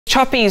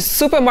Choppies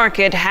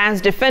Supermarket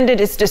has defended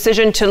its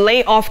decision to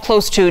lay off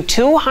close to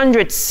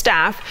 200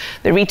 staff.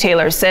 The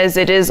retailer says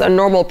it is a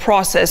normal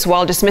process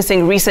while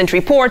dismissing recent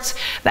reports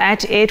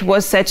that it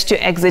was set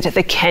to exit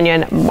the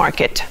Kenyan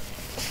market.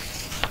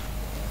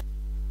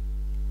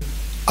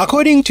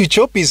 According to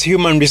Choppies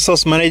Human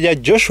Resource Manager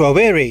Joshua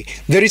Were,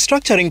 the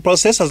restructuring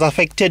process has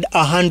affected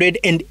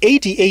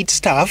 188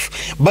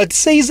 staff, but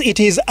says it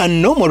is a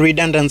normal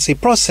redundancy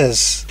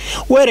process.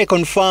 Were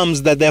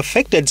confirms that the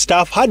affected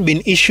staff had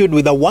been issued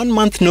with a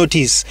 1-month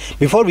notice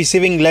before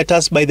receiving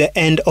letters by the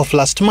end of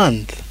last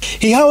month.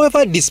 He,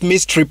 however,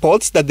 dismissed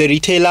reports that the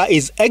retailer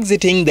is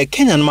exiting the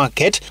Kenyan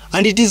market,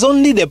 and it is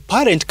only the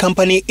parent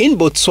company in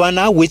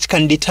Botswana which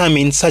can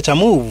determine such a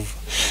move.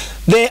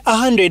 The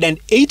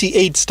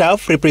 188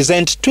 staff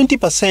represent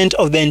 20%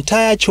 of the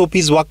entire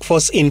Choppies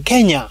workforce in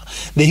Kenya,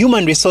 the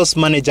Human Resource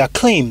Manager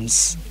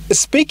claims.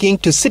 Speaking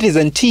to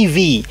Citizen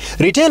TV,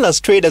 Retailers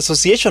Trade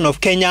Association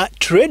of Kenya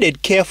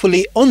traded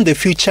carefully on the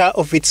future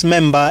of its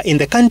member in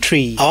the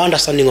country. Our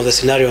understanding of the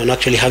scenario and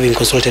actually having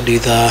consulted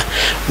with a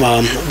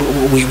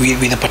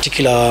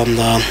particular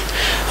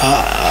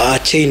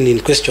chain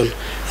in question,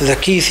 the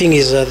key thing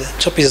is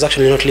Choppies is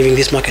actually not leaving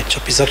this market.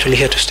 Choppies is actually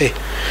here to stay.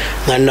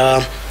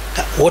 And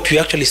what we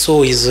actually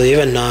saw is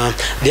even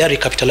they are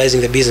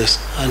recapitalizing the business,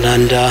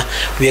 and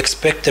we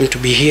expect them to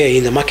be here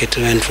in the market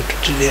and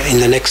in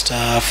the next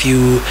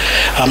few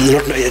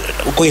not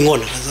going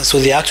on. So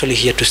they are actually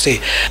here to stay.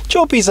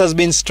 Choppies has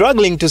been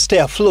struggling to stay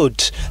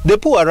afloat. The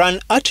poor run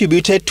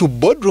attributed to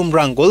boardroom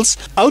wrangles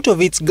out of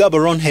its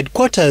Gaborone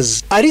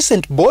headquarters. A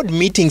recent board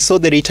meeting saw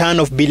the return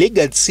of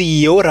beleaguered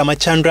CEO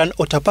Ramachandran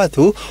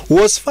Otapathu, who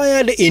was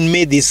fired in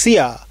May this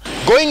year.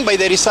 Going by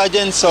the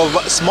resurgence of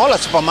smaller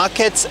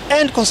supermarkets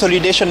and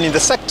consolidation in the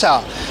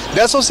sector,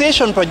 the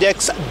association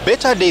projects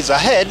better days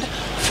ahead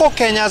for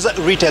Kenya's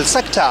retail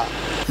sector.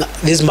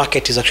 This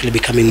market is actually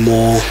becoming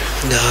more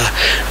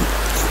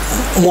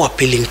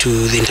appealing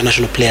to the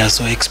international players,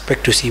 so I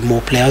expect to see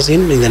more players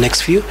in the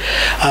next few.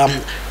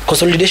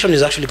 Consolidation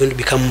is actually going to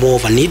become more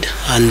of a need,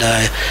 and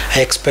I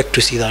expect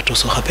to see that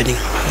also happening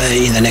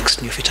in the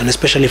next near future, and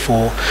especially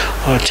for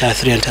Tier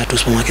 3 and Tier 2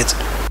 supermarkets.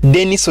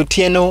 Dennis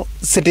Otieno,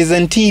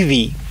 Citizen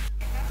TV.